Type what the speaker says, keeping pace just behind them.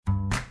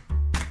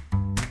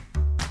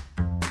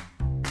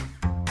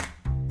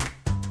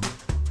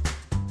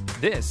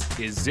This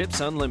is Zips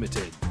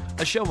Unlimited,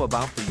 a show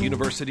about the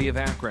University of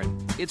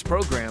Akron, its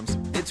programs,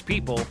 its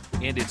people,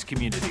 and its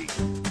community.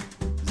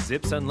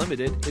 Zips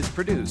Unlimited is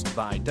produced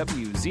by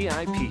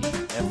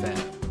WZIP-FM.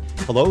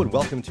 Hello and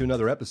welcome to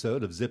another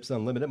episode of Zips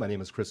Unlimited. My name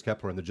is Chris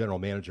Kepler. I'm the general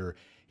manager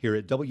here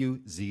at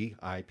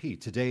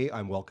WZIP. Today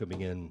I'm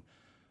welcoming in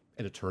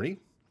an attorney,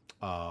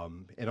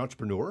 an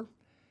entrepreneur,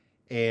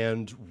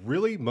 and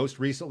really most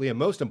recently and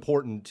most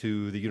important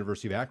to the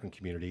University of Akron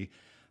community,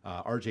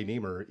 RJ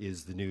Niemer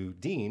is the new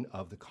dean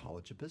of the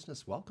College of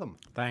Business. Welcome.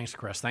 Thanks,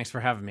 Chris. Thanks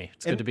for having me.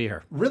 It's good to be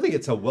here. Really,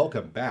 it's a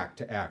welcome back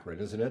to Akron,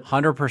 isn't it?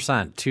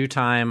 100%.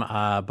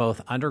 Two-time both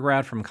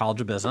undergrad from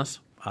College of Business,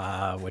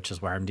 which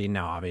is where I'm dean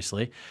now,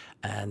 obviously,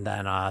 and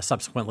then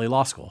subsequently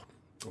law school.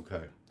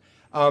 Okay.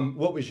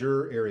 What was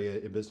your area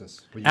in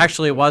business?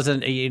 Actually, it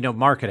wasn't,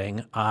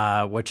 marketing,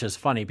 which is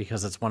funny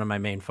because it's one of my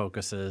main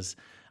focuses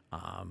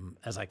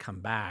as I come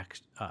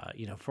back,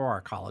 for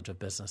our College of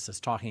Business is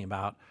talking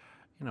about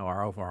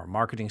our overall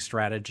marketing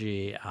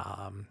strategy,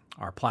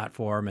 our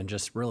platform, and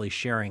just really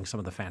sharing some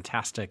of the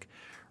fantastic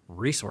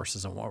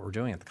resources and what we're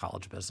doing at the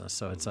College of Business.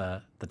 So it's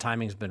the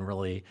timing's been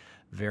really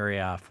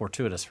very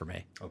fortuitous for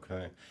me.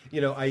 Okay.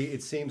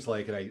 It seems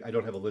like, and I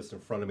don't have a list in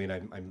front of me,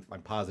 and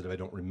I'm positive I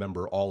don't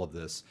remember all of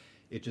this.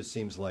 It just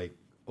seems like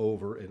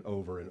over and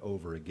over and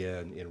over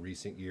again in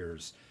recent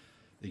years,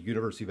 the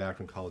University of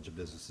Akron College of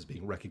Business is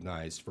being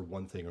recognized for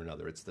one thing or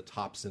another. It's the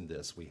tops in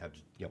this. We have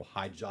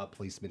high job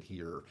placement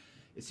here.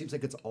 It seems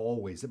like it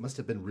must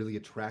have been really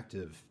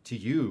attractive to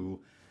you,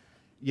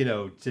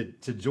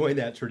 to join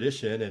that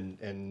tradition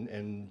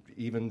and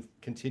even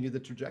continue the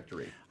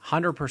trajectory.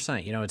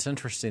 100%. It's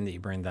interesting that you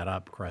bring that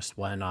up, Chris.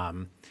 When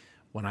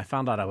I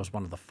found out I was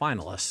one of the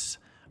finalists,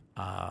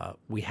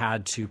 we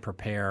had to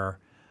prepare,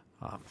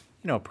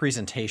 a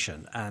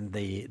presentation, and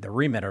the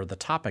remit or the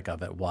topic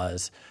of it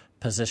was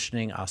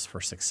positioning us for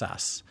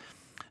success.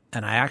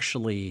 And I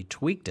actually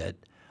tweaked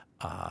it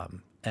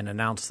and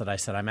announced that I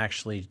said I'm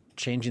actually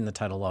changing the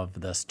title of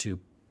this to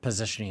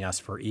positioning us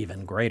for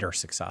even greater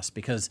success.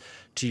 Because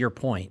to your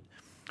point,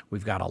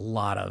 we've got a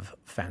lot of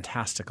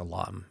fantastic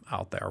alum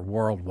out there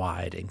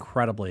worldwide,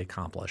 incredibly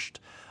accomplished,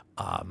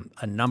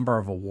 a number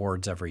of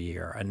awards every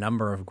year, a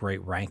number of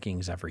great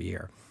rankings every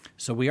year.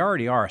 So we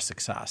already are a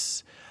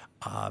success.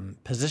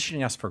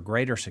 Positioning us for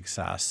greater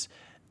success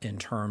in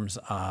terms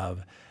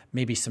of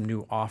maybe some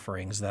new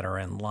offerings that are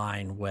in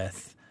line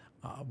with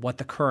what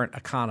the current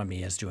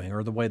economy is doing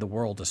or the way the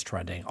world is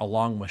trending,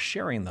 along with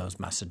sharing those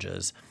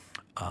messages,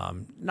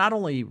 not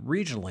only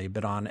regionally,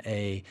 but on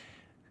a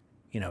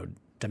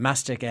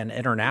domestic and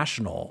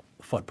international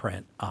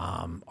footprint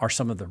are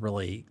some of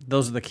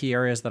those are the key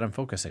areas that I'm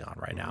focusing on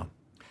right now.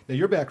 Now,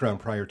 your background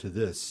prior to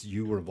this,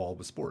 you were involved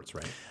with sports,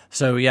 right?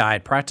 So, yeah, I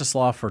practiced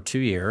law for 2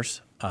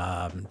 years,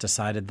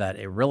 decided that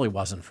it really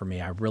wasn't for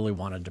me. I really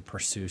wanted to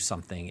pursue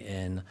something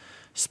in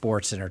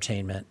sports,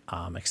 entertainment,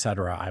 et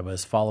cetera. I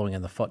was following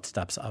in the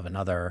footsteps of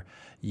another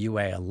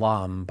UA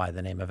alum by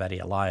the name of Eddie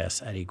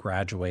Elias. Eddie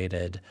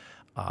graduated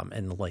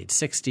in the late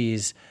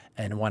 60s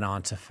and went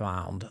on to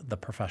found the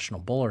Professional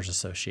Bowlers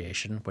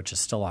Association, which is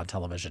still on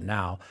television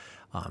now,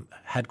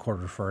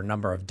 headquartered for a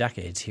number of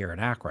decades here in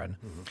Akron.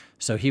 Mm-hmm.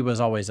 So he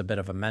was always a bit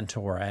of a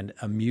mentor and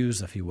a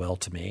muse, if you will,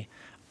 to me.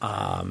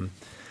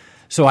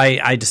 So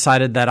I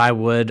decided that I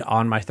would,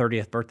 on my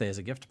 30th birthday as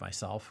a gift to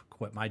myself,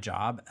 quit my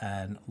job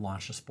and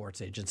launch a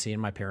sports agency in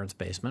my parents'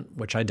 basement,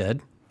 which I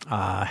did.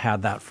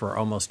 Had that for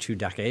almost 2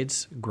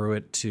 decades, grew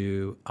it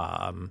to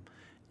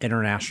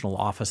international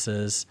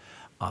offices,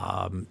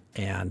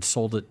 and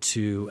sold it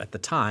to, at the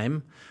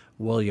time,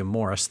 William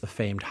Morris, the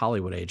famed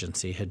Hollywood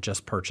agency, had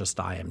just purchased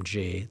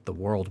IMG, the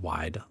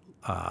worldwide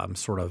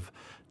sort of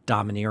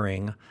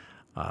domineering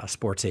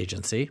sports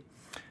agency.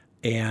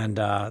 And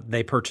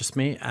they purchased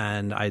me,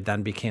 and I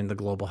then became the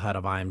global head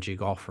of IMG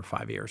Golf for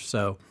 5 years.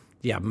 So,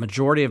 yeah,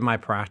 majority of my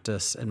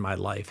practice in my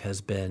life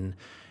has been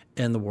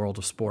in the world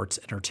of sports,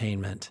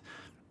 entertainment,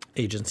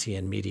 agency,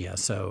 and media.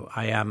 So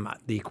I am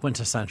the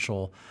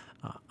quintessential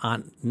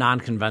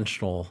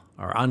non-conventional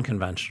or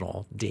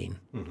unconventional dean.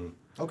 Mm-hmm.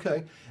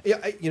 Okay. Yeah,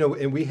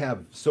 and we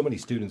have so many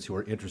students who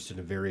are interested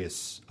in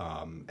various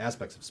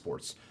aspects of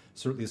sports,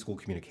 certainly school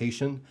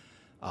communication.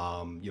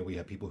 We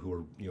have people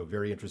who are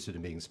very interested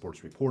in being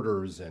sports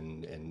reporters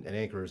and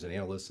anchors and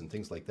analysts and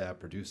things like that,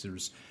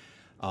 producers.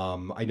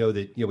 I know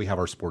that we have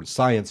our sports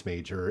science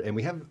major, and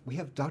we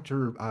have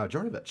Dr.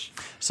 Jarnovich.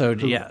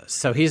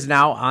 So he's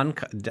now on.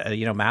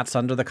 Matt's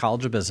under the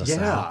College of Business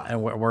now,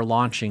 and we're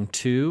launching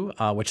 2,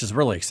 which is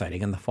really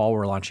exciting. In the fall,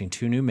 we're launching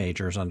 2 new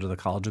majors under the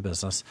College of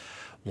Business.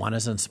 One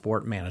is in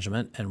sport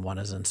management, and one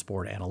is in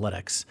sport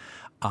analytics.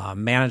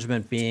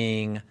 Management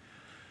being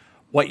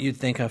what you'd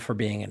think of for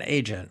being an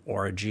agent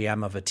or a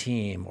GM of a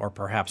team, or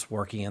perhaps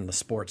working in the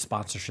sports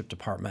sponsorship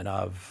department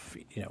of,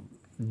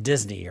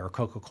 Disney or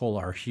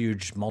Coca-Cola or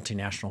huge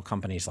multinational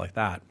companies like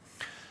that.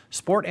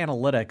 Sport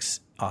analytics,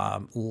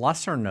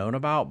 lesser known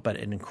about, but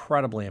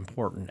incredibly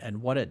important.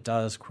 And what it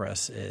does,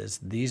 Chris, is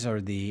these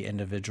are the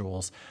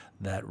individuals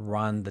that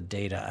run the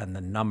data and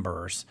the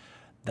numbers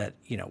that,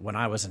 when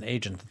I was an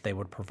agent, that they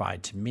would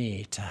provide to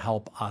me to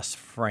help us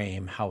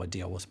frame how a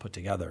deal was put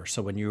together.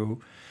 So when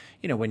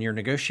when you're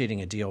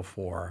negotiating a deal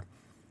for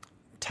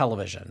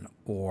television,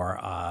 or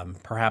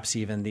perhaps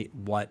even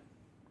what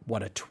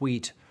a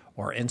tweet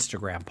or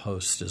Instagram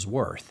post is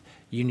worth,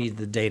 you need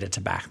the data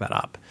to back that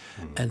up.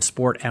 And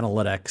sport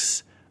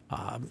analytics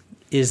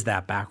is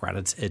that background.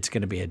 It's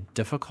going to be a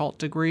difficult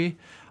degree,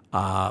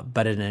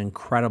 but an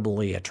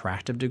incredibly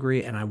attractive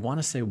degree. And I want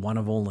to say one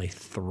of only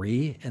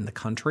 3 in the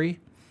country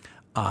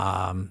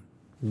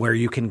where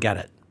you can get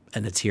it.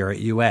 And it's here at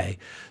UA.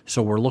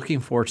 So we're looking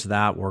forward to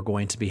that. We're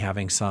going to be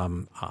having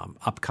some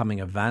upcoming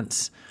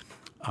events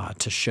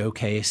to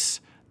showcase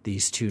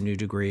these 2 new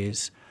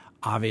degrees.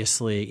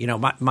 Obviously,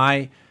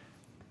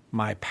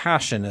 my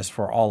passion is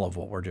for all of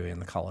what we're doing in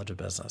the College of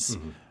Business.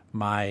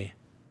 My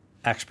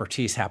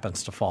expertise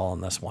happens to fall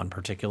in this one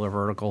particular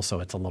vertical, so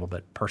it's a little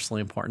bit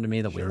personally important to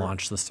me that we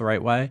launch this the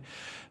right way.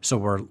 So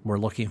we're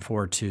looking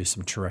forward to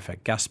some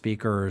terrific guest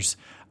speakers,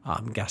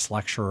 guest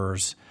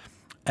lecturers,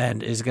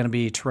 and is going to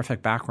be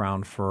terrific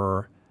background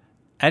for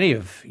any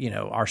of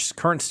our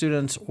current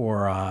students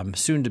or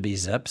soon-to-be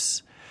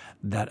Zips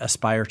that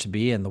aspire to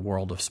be in the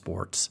world of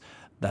sports.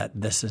 That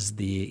this is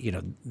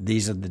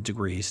these are the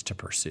degrees to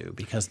pursue,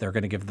 because they're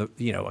going to give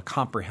a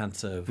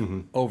comprehensive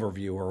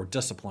overview or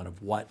discipline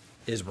of what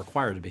is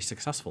required to be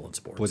successful in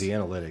sports. With the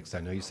analytics,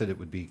 I know you said it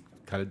would be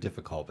kind of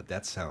difficult, but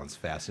that sounds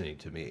fascinating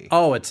to me.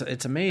 Oh, it's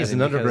amazing. As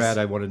an undergrad,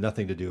 I wanted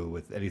nothing to do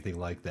with anything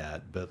like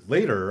that, but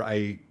later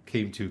I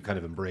came to kind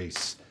of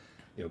embrace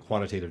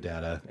quantitative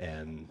data,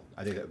 and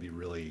I think that would be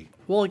really...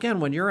 Well, again,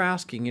 when you're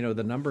asking,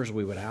 the numbers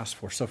we would ask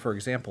for, so for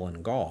example,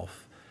 in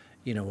golf,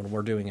 when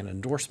we're doing an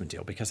endorsement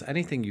deal, because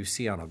anything you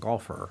see on a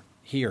golfer,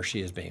 he or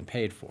she is being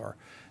paid for,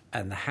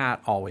 and the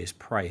hat always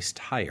priced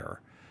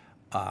higher,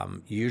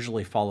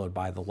 usually followed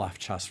by the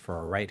left chest for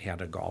a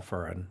right-handed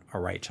golfer and a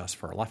right chest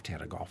for a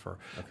left-handed golfer.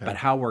 Okay. But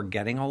how we're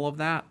getting all of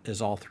that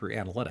is all through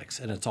analytics,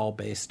 and it's all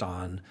based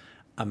on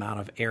amount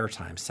of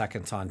airtime,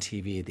 seconds on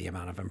TV, the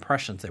amount of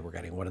impressions they were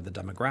getting, what are the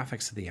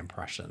demographics of the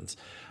impressions,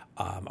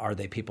 are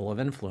they people of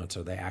influence,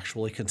 are they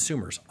actually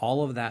consumers,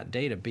 all of that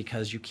data,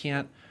 because you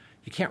can't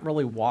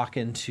really walk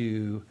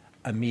into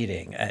a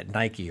meeting at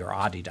Nike or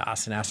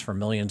Adidas and ask for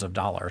millions of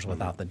dollars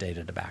without the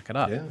data to back it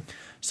up. Yeah.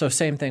 So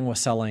same thing with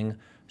selling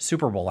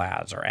Super Bowl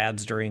ads or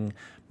ads during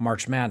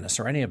March Madness,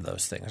 or any of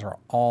those things are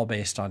all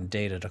based on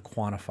data to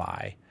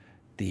quantify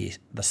the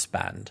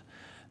spend.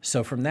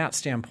 So from that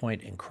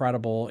standpoint,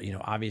 incredible.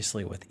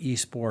 Obviously with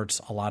esports,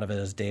 a lot of it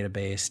is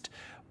data-based.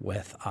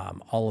 With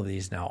all of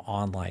these now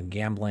online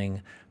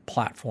gambling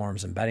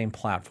platforms and betting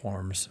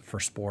platforms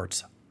for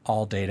sports,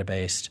 all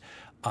data-based.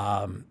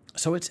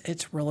 So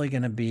it's really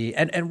going to be,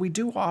 and we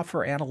do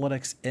offer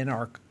analytics in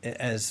our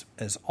as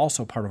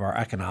also part of our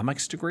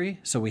economics degree.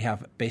 So we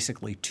have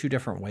basically 2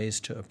 different ways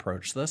to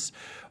approach this.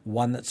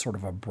 One that's sort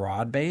of a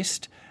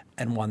broad-based,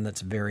 and one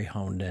that's very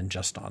honed in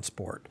just on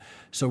sport.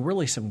 So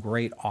really some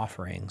great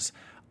offerings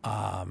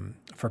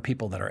for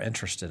people that are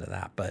interested in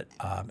that. But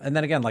and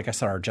then again, like I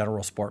said, our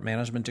general sport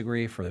management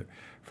degree for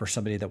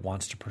somebody that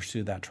wants to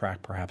pursue that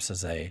track, perhaps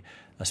as a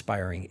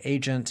aspiring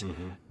agent,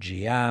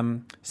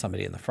 GM,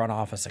 somebody in the front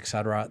office, et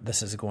cetera.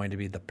 This is going to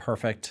be the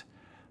perfect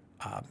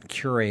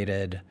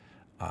curated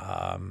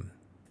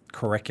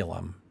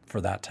curriculum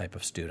for that type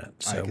of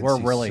student. So we're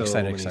really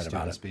excited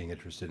about it. Being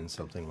interested in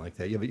something like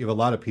that. You have a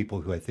lot of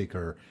people who I think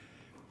are,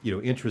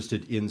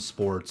 interested in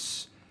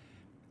sports.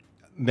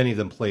 Many of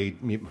them played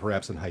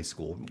perhaps in high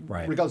school,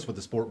 right, regardless of what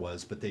the sport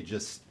was, but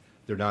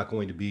they're not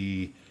going to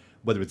be,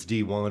 whether it's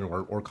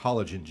D1 or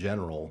college in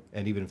general,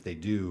 and even if they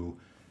do,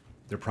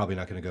 they're probably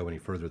not going to go any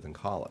further than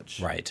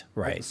college. Right.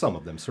 But some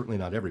of them, certainly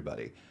not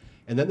everybody.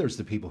 And then there's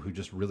the people who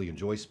just really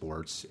enjoy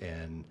sports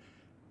and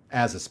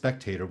as a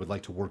spectator would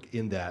like to work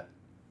in that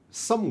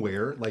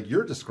somewhere, like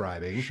you're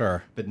describing,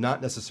 sure, but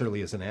not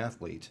necessarily as an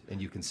athlete,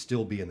 and you can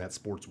still be in that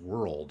sports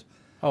world.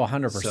 Oh,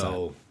 100%.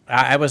 So,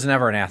 I was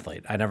never an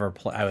athlete. I never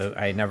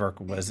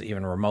was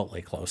even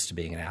remotely close to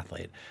being an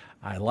athlete.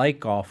 I like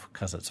golf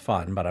because it's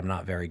fun, but I'm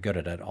not very good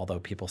at it, although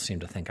people seem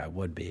to think I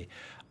would be.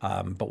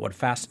 But what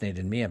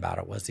fascinated me about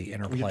it was the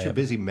interplay. You're too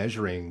busy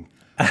measuring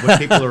what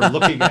people are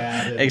looking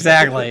at.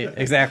 Exactly.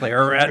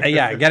 Or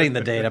getting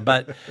the data.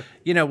 But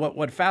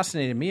what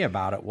fascinated me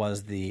about it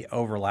was the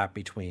overlap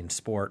between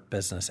sport,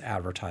 business,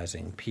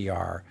 advertising,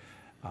 PR,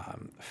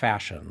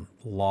 fashion,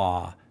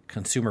 law,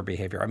 consumer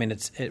behavior. I mean,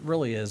 it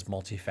really is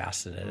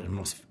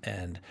multifaceted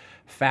and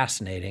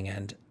fascinating.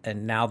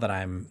 And now that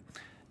I'm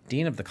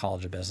dean of the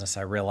College of Business,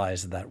 I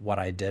realized that what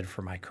I did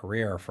for my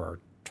career for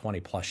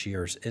 20 plus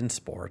years in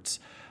sports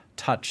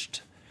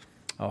touched,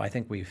 I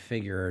think we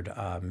figured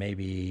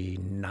maybe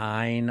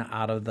 9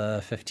 out of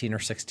the 15 or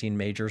 16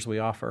 majors we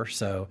offer.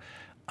 So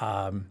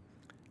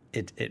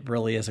it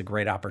really is a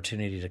great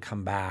opportunity to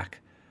come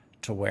back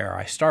to where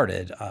I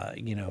started, a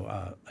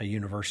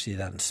university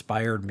that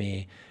inspired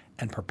me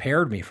and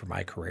prepared me for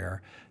my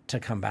career to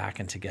come back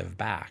and to give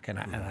back. And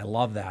I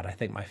love that. I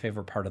think my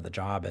favorite part of the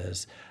job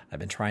is I've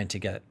been trying to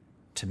get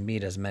to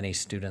meet as many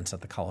students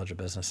at the College of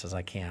Business as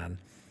I can,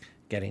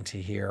 getting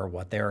to hear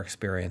what their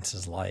experience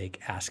is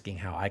like, asking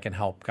how I can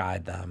help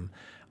guide them,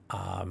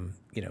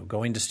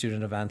 going to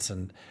student events,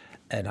 and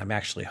I'm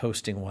actually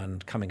hosting one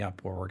coming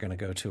up where we're going to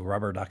go to a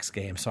Rubber Ducks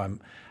game. So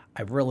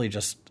I really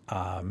just,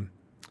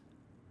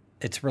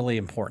 it's really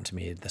important to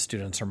me. The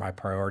students are my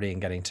priority,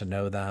 and getting to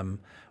know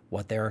them,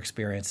 what their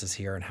experience is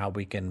here, and how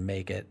we can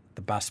make it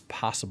the best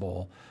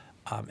possible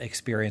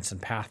experience and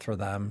path for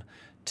them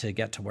to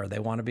get to where they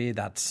want to be.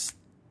 That's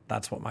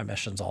what my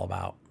mission's all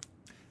about.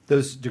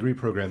 Those degree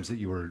programs that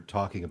you were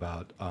talking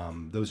about,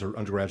 those are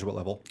undergraduate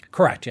level?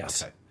 Correct,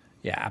 yes. Okay.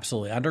 Yeah,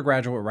 absolutely.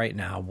 Undergraduate right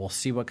now. We'll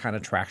see what kind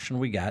of traction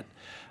we get.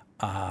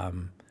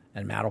 And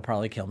Matt will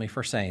probably kill me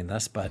for saying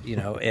this, but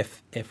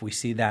if we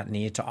see that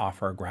need to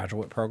offer a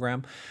graduate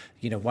program,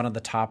 one of the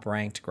top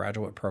ranked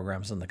graduate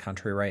programs in the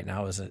country right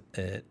now is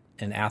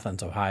in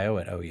Athens, Ohio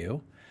at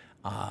OU.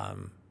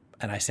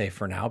 And I say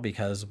for now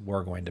because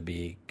we're going to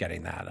be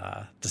getting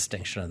that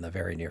distinction in the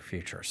very near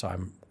future. So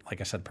I'm, like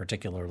I said,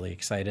 particularly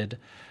excited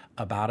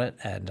about it,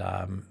 and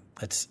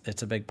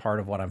it's a big part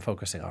of what I'm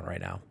focusing on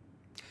right now.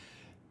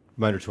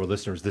 Reminder to our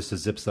listeners, this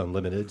is Zips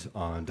Unlimited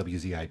on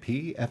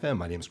WZIP FM.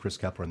 My name is Chris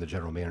Kepler. I'm the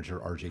general manager.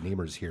 RJ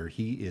Nemers here.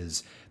 He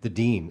is the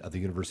dean of the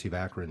University of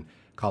Akron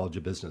College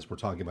of Business. We're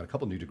talking about a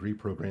couple new degree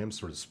programs,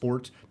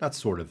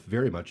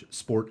 very much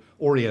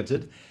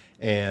sport-oriented.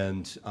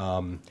 And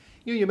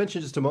you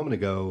mentioned just a moment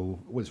ago,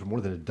 was there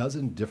more than a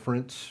dozen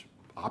different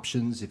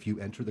options if you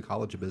enter the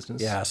College of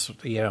Business? Yes,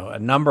 a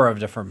number of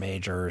different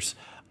majors,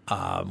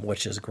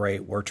 which is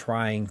great. We're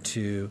trying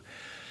to,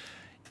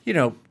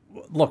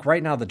 look,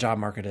 right now the job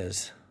market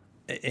is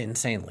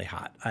insanely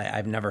hot.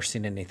 I've never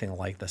seen anything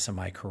like this in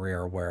my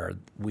career, where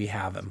we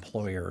have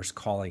employers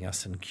calling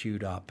us and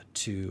queued up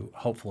to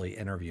hopefully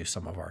interview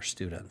some of our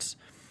students.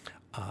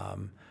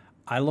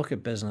 I look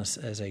at business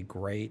as a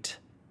great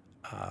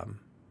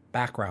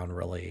background,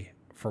 really,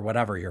 for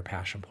whatever your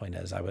passion point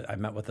is. I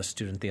met with a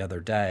student the other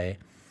day.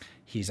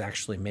 He's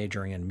actually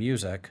majoring in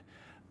music,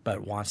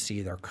 but wants to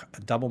either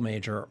double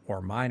major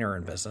or minor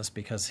in business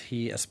because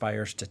he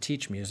aspires to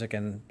teach music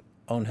and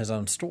own his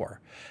own store.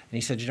 And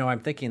he said, I'm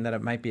thinking that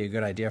it might be a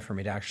good idea for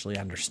me to actually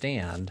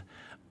understand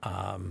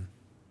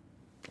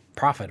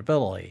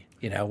profitability,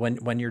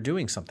 when you're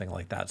doing something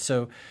like that.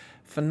 So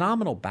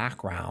phenomenal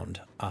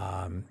background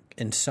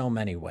in so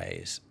many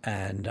ways.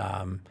 And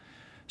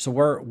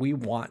so we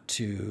want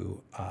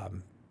to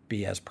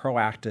be as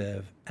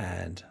proactive,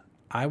 and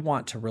I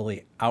want to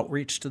really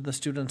outreach to the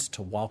students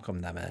to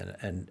welcome them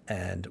in,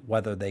 and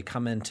whether they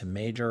come in to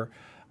major,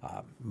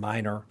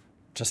 minor,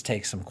 just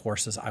take some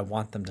courses, I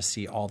want them to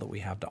see all that we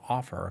have to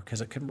offer, because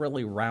it can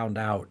really round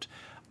out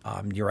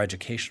your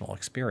educational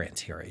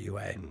experience here at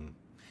UA. Mm-hmm.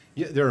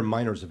 Yeah, there are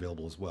minors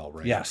available as well,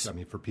 right? Yes. I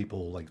mean, for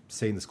people like,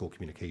 say, in the school of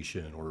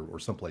communication or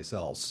someplace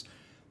else,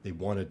 they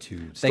wanted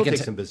to still take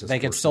some business courses. They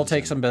can still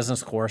take some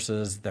business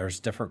courses. There's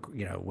different,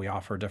 we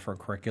offer different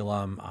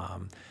curriculum.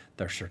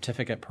 There's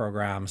certificate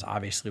programs.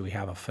 Obviously, we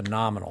have a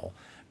phenomenal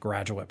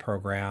graduate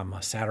program,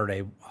 a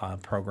Saturday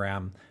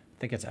program. I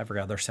think it's every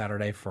other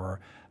Saturday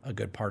for a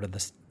good part of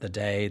the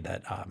day.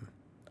 That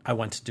I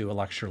went to do a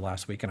lecture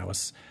last week, and I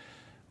was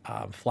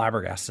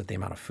flabbergasted at the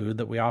amount of food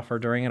that we offer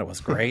during it. It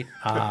was great.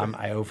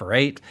 I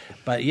overate.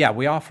 But yeah,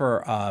 we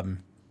offer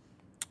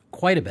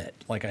quite a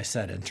bit, like I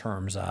said, in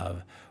terms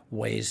of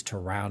ways to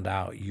round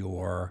out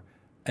your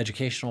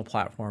educational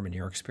platform and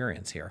your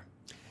experience here.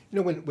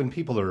 When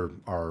people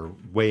are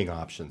weighing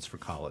options for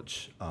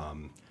college,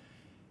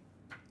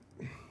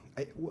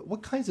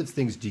 what kinds of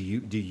things do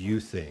you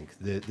think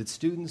that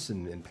students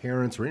and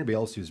parents or anybody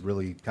else who's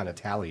really kind of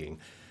tallying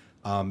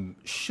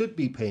should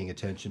be paying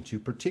attention to,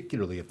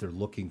 particularly if they're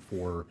looking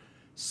for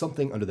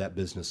something under that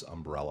business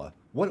umbrella?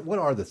 What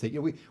are the things?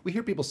 We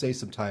hear people say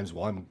sometimes,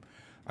 "Well, I'm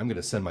going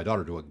to send my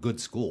daughter to a good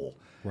school,"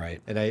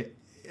 right? And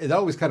it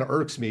always kind of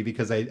irks me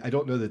because I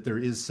don't know that there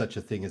is such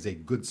a thing as a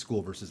good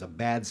school versus a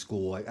bad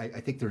school. I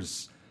think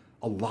there's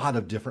a lot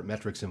of different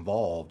metrics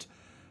involved,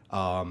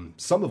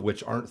 some of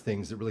which aren't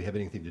things that really have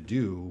anything to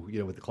do,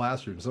 with the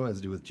classroom. Some has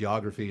to do with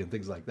geography and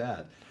things like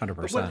that.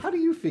 100%. How do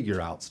you figure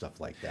out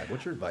stuff like that?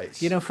 What's your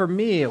advice? For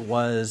me, it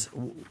was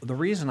the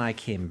reason I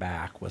came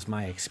back was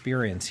my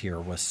experience here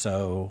was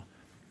so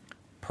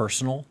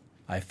personal.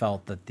 I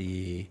felt that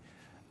the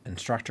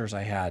instructors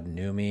I had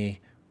knew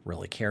me,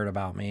 really cared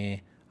about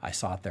me. I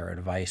sought their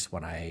advice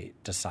when I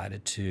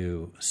decided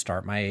to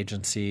start my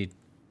agency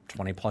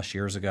 20 plus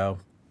years ago.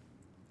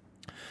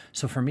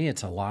 So for me,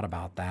 it's a lot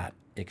about that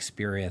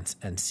experience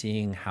and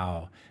seeing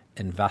how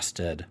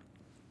invested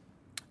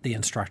the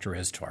instructor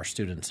is to our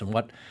students. And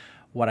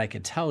what I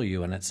could tell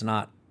you, and it's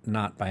not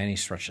by any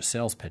stretch a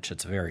sales pitch,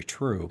 it's very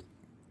true.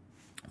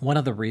 One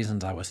of the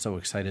reasons I was so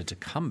excited to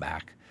come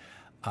back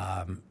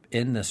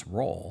in this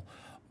role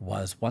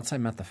was once I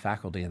met the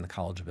faculty in the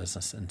College of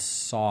Business and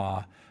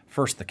saw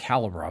first the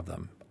caliber of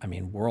them. I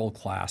mean, world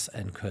class,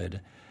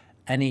 and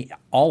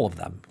all of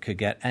them could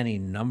get any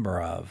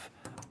number of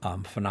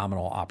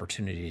phenomenal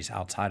opportunities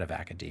outside of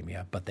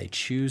academia, but they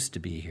choose to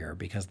be here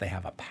because they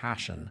have a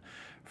passion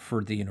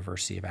for the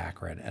University of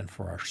Akron and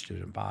for our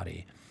student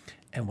body.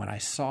 And when I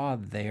saw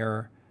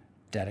their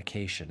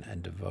dedication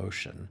and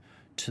devotion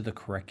to the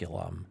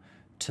curriculum,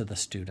 to the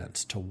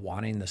students, to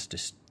wanting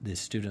the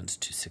students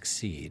to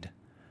succeed,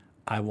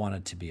 I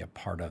wanted to be a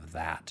part of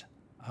that.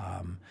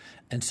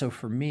 And so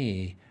for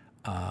me,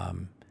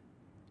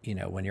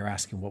 when you're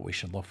asking what we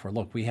should look for,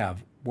 look, we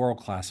have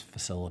world-class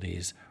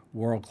facilities,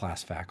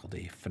 world-class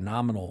faculty,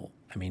 phenomenal,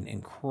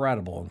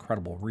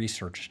 incredible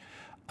research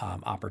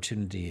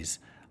opportunities,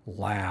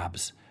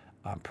 labs,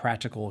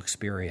 practical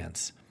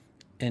experience,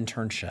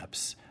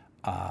 internships,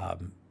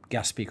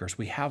 guest speakers.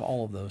 We have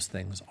all of those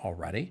things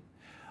already.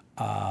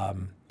 I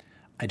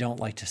don't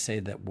like to say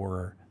that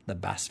we're the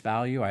best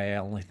value. I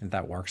only think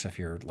that works if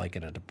you're like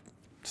in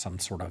some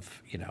sort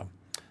of,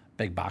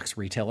 big box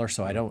retailer.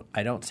 So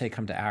I don't say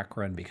come to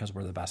Akron because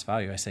we're the best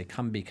value. I say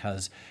come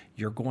because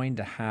you're going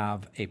to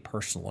have a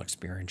personal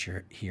experience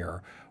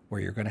here where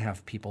you're going to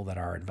have people that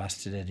are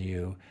invested in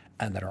you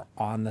and that are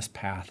on this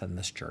path and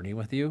this journey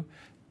with you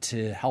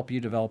to help you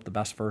develop the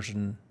best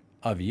version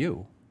of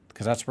you,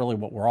 because that's really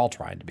what we're all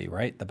trying to be,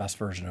 right? The best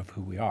version of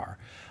who we are.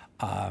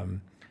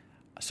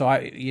 So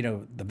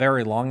the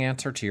very long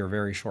answer to your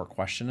very short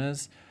question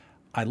is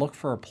I look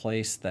for a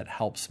place that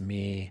helps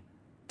me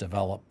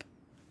develop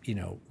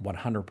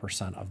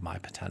 100% of my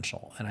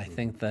potential. And I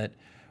think that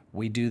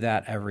we do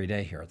that every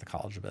day here at the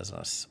College of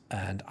Business.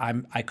 And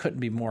I couldn't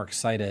be more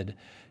excited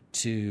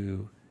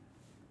to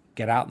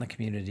get out in the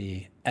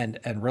community and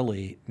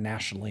really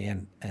nationally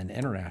and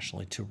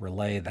internationally to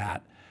relay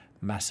that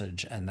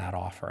message and that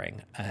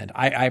offering. And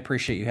I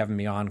appreciate you having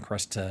me on,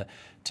 Chris, to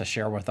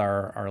share with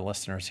our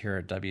listeners here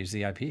at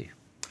WZIP.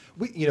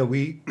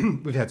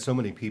 We've had so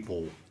many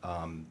people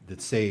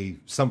that say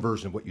some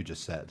version of what you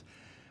just said.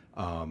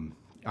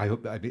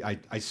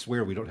 I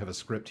swear we don't have a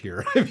script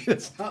here.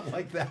 It's not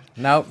like that.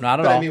 No,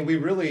 not at all. We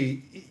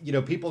really,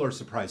 people are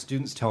surprised.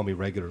 Students tell me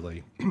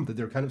regularly that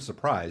they're kind of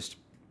surprised.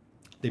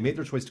 They made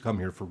their choice to come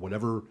here for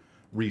whatever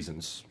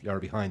reasons are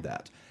behind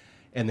that.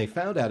 And they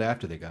found out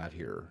after they got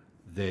here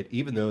that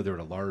even though they're at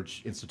a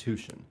large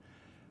institution,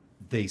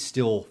 they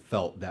still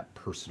felt that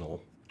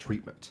personal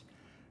treatment,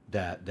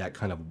 that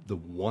kind of the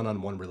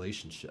one-on-one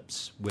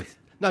relationships with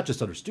not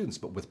just other students,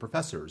 but with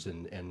professors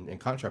and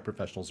contract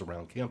professionals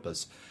around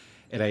campus.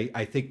 And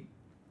I think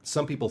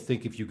some people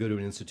think if you go to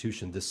an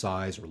institution this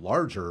size or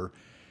larger,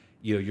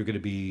 you're going to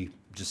be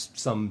just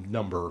some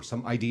number,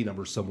 some ID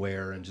number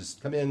somewhere, and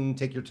just come in,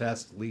 take your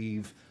test,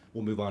 leave,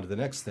 we'll move on to the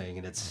next thing.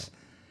 And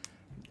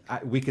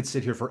we could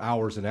sit here for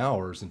hours and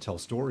hours and tell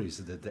stories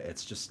that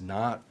it's just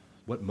not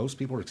what most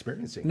people are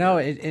experiencing. No,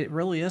 it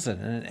really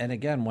isn't. And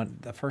again, when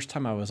the first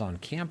time I was on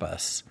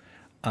campus,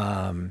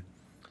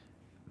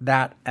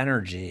 that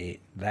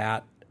energy,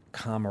 that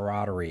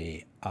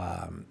camaraderie,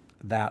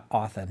 that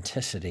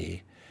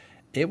authenticity,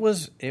 it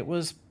was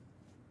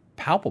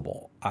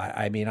palpable.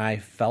 I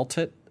felt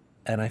it,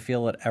 and I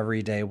feel it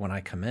every day when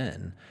I come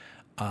in.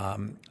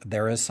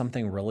 There is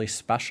something really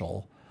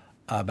special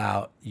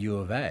about U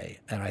of A,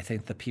 and I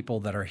think the people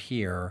that are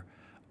here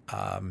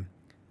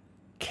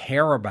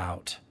care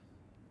about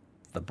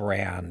the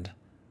brand,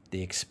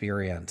 the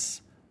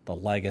experience, the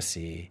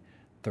legacy,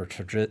 the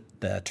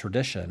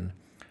tradition,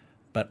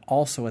 but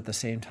also at the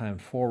same time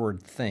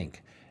forward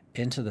think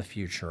into the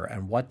future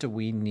and what do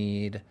we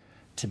need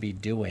to be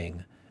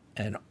doing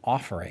and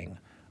offering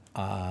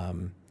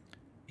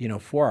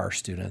for our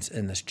students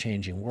in this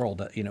changing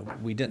world.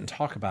 We didn't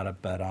talk about it,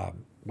 but I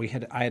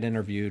had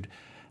interviewed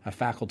a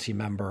faculty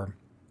member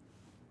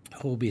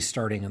who will be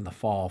starting in the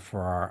fall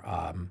for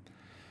our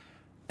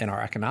in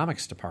our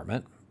economics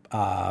department,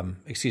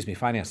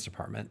 finance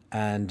department,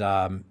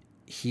 and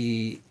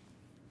he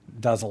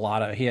does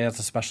he has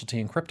a specialty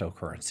in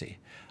cryptocurrency.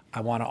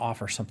 I want to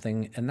offer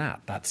something in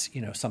that. That's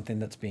something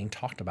that's being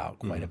talked about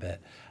quite a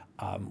bit.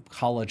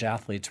 College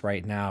athletes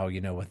right now,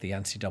 with the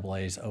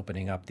NCAA's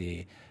opening up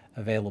the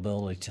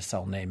availability to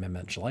sell name,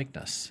 image,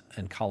 likeness,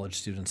 and college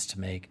students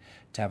to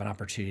have an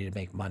opportunity to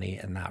make money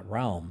in that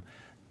realm.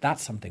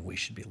 That's something we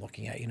should be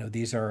looking at.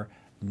 These are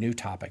new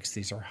topics.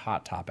 These are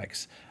hot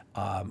topics.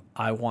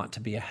 I want to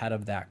be ahead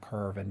of that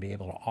curve and be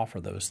able to offer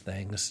those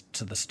things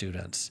to the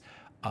students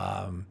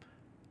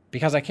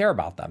because I care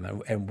about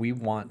them, and we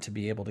want to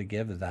be able to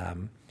give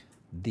them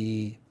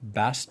the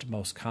best,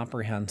 most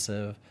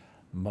comprehensive,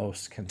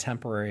 most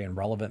contemporary and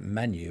relevant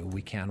menu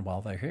we can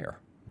while they're here.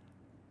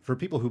 For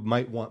people who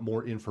might want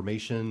more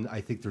information,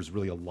 I think there's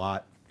really a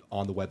lot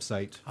on the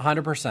website.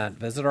 100%.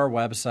 Visit our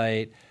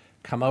website.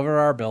 Come over to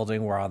our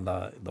building. We're on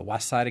the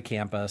west side of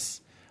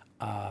campus.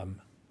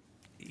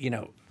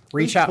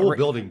 Reach out. Cool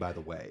building, by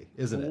the way,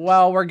 isn't it?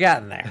 Well, we're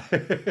getting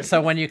there.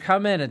 So when you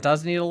come in, it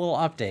does need a little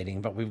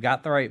updating, but we've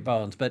got the right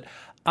bones. But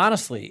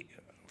honestly,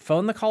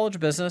 phone the College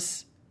of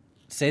Business.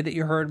 Say that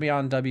you heard me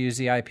on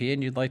WZIP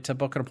and you'd like to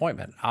book an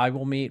appointment.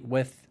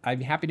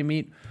 I'm happy to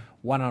meet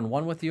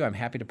one-on-one with you. I'm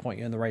happy to point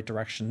you in the right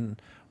direction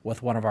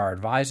with one of our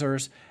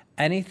advisors.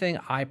 Anything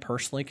I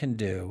personally can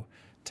do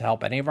to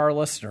help any of our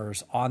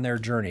listeners on their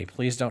journey,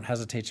 please don't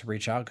hesitate to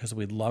reach out because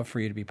we'd love for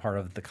you to be part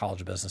of the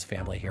College of Business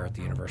family here at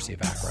the University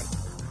of Akron.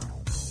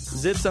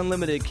 Zips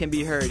Unlimited can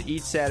be heard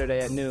each Saturday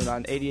at noon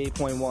on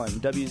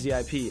 88.1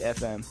 WZIP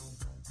FM.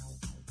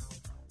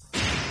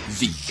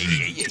 The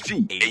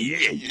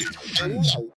AAU.